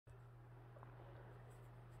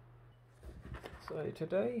So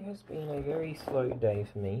today has been a very slow day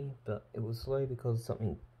for me, but it was slow because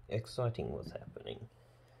something exciting was happening.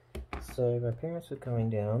 So my parents were coming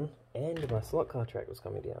down and my slot car track was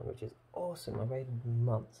coming down, which is awesome. I waited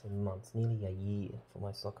months and months, nearly a year, for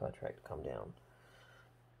my slot car track to come down.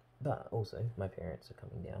 But also my parents are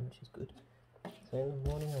coming down, which is good. So in the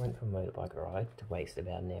morning I went for a motorbike ride to waste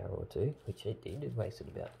about an hour or two, which it did. It wasted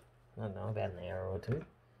about, I don't know, about an hour or two.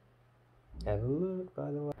 Have a look,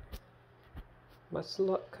 by the way. My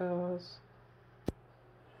slot cars.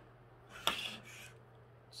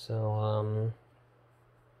 So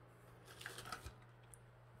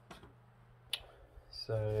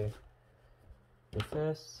the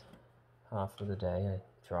first half of the day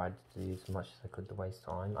I tried to do as much as I could to waste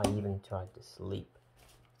time. I even tried to sleep,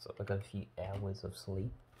 so I got a few hours of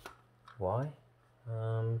sleep. Why?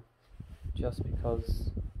 Just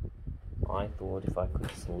because I thought if I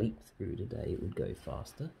could sleep through the day it would go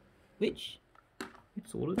faster, which it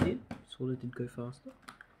sort of did. It sort of did go faster,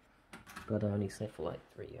 but I only slept for like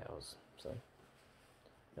 3 hours, so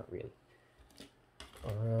not really.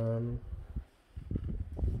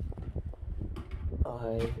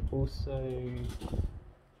 I also,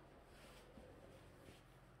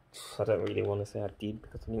 I don't really want to say I did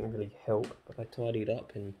because I didn't really help, but I tidied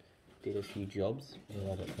up and did a few jobs. And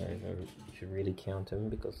I don't know if I should really count them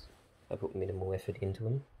because I put minimal effort into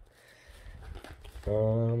them.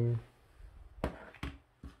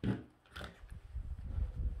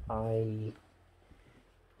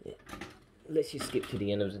 Let's just skip to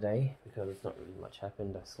the end of the day because it's not really much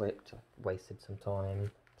happened. I slept, I wasted some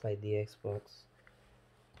time, played the Xbox.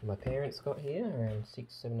 My parents got here around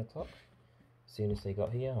 6-7 o'clock. As soon as they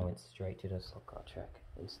got here, I went straight to the slot car track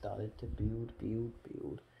and started to build.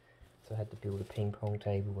 So I had to build a ping pong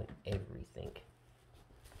table and everything.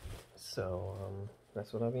 So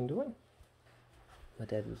that's what I've been doing. My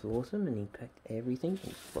dad was awesome and he packed everything,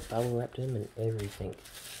 he bubble wrapped them and everything.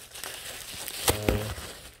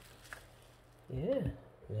 Yeah,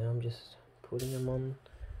 now I'm just putting them on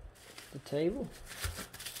the table.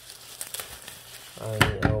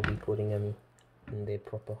 I'll be putting them in their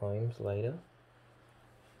proper homes later.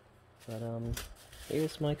 But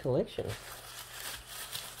here's my collection.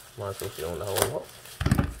 Might as well film the whole lot.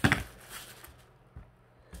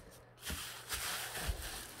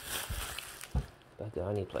 About the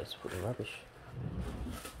only place to put the rubbish.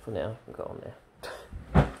 For now, I can go on there.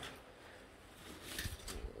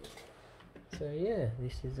 So yeah,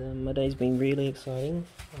 this is my day's been really exciting.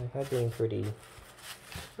 I have been pretty,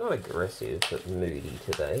 not aggressive, but moody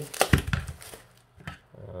today.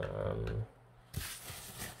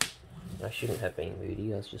 I shouldn't have been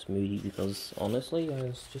moody. I was just moody because honestly I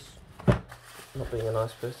was just not being a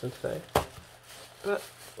nice person today. But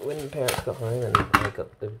when the parents got home and I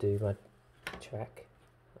got to do my track,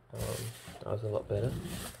 I was a lot better.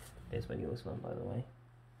 There's my newest one, by the way.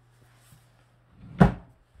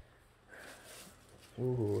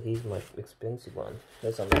 Ooh, here's my expensive one.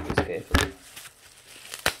 Let's unlock this carefully.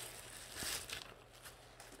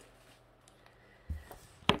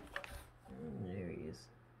 There he is.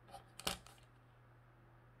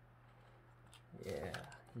 Yeah,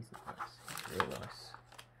 he's nice. He's real nice.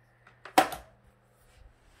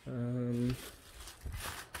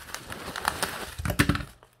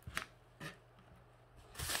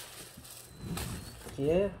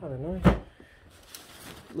 Yeah, I don't know.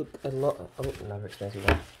 Look, another expensive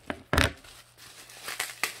one.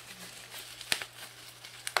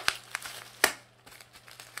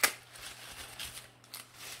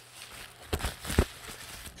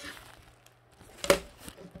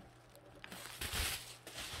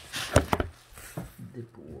 The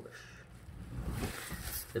Porsche.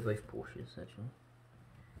 They're both Porsches, actually.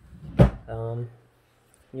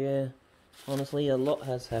 Yeah, honestly, a lot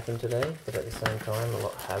has happened today, but at the same time, a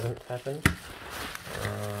lot hasn't happened.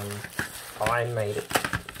 I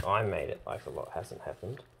made it like a lot hasn't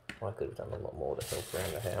happened. I could have done a lot more to help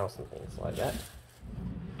around the house and things like that.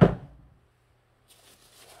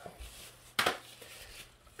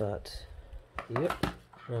 But, yep,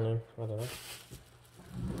 I don't know.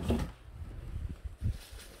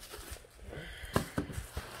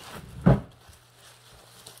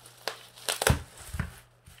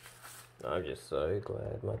 I'm just so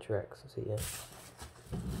glad my track's here.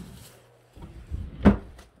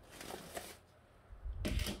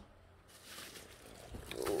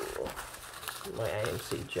 My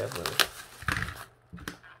AMC Javelin.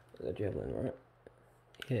 The Javelin, right?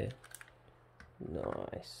 Yeah.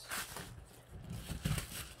 Nice.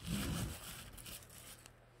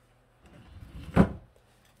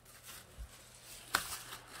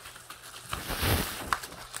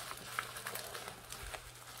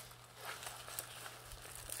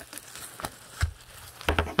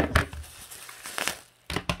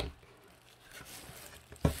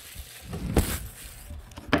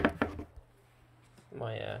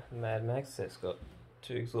 Mad Max that's got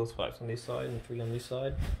 2 exhaust pipes on this side and 3 on this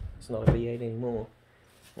side. It's not a V8 anymore.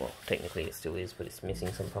 Well, technically it still is, but it's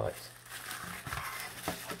missing some pipes.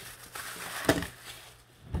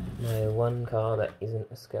 My one car that isn't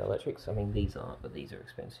a Scalextric, I mean these aren't, but these are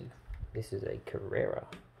expensive. This is a Carrera,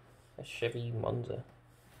 a Chevy Monza.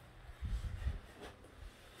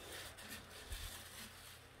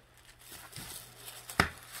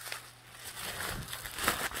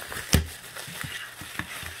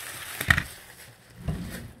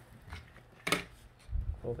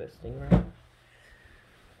 Corvette Stingray.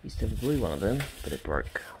 Used to have a blue one of them, but it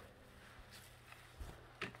broke.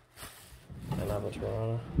 Another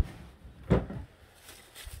Tirana.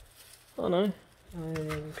 Oh no,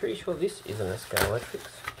 I'm pretty sure this isn't a Scalextric.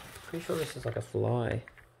 Pretty sure this is like a Fly.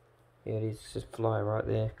 Yeah, it is, just Fly right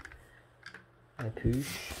there. A Poosh.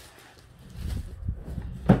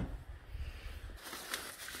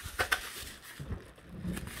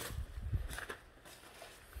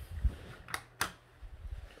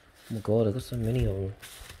 Oh my god, I've got so many of them.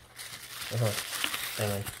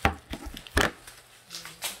 Hang on.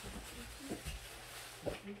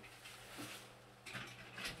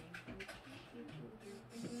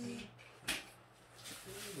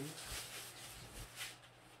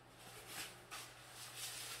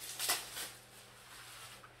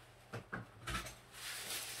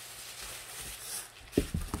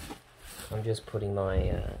 I'm just putting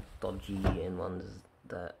my dodgy and ones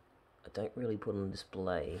that I don't really put on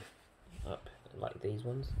display up, like these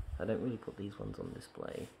ones. I don't really put these ones on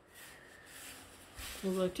display.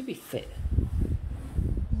 Although, to be fair,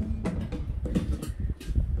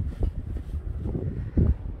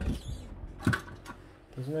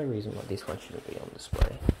 there's no reason why this one shouldn't be on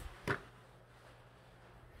display.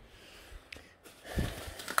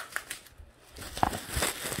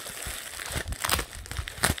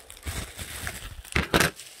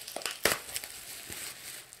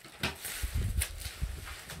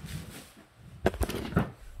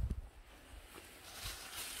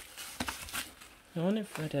 I wonder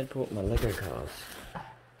if my dad bought my Lego cars.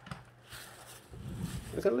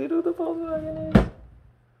 Look how little the Volkswagen is.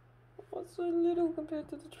 What's so little compared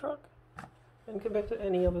to the truck? And compared to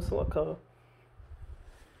any other slot car.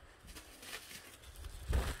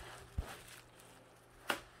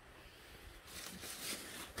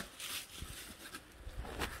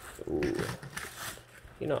 Ooh.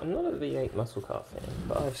 You know, I'm not a V8 muscle car fan,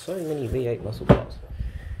 but I have so many V8 muscle cars.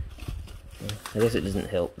 I guess it doesn't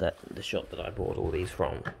help that the shop that I bought all these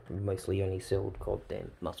from mostly only sold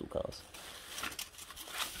goddamn muscle cars.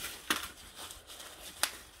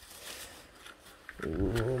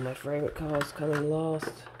 Ooh, my favourite car's coming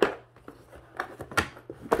last.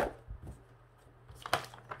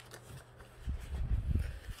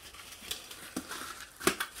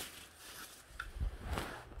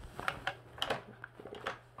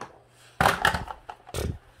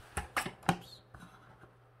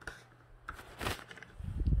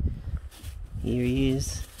 Here he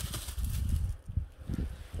is,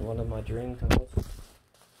 one of my dream cars.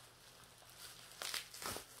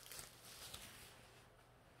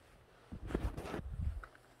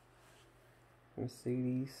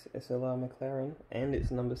 Mercedes SLR McLaren, and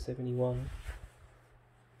it's number 71.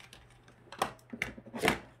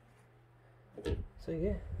 So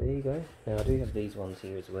yeah, there you go. Now I do have these ones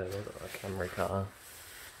here as well. I've got a Camry car.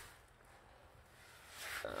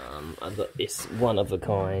 I've got this one of a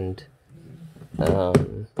kind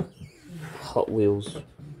Hot Wheels.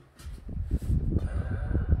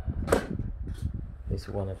 This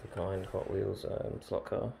one of a kind Hot Wheels slot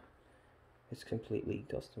car. It's completely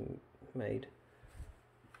custom made.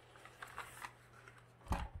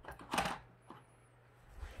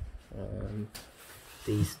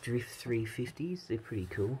 These Drift 350s, they're pretty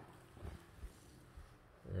cool.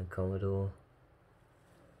 A Commodore,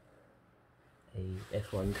 a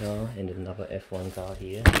F1 car, and another F1 car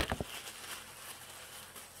here.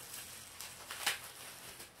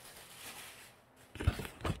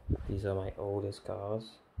 These are my oldest cars.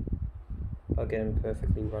 I'll get them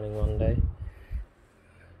perfectly running one day.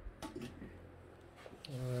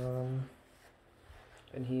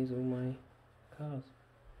 And here's all my cars.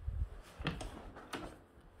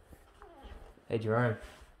 Hey Jerome,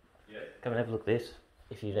 yeah. Come and have a look at this,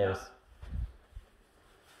 if you've never.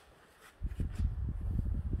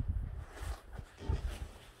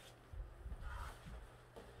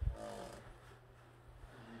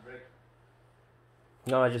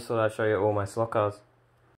 No, I just thought I'd show you all my slot cars.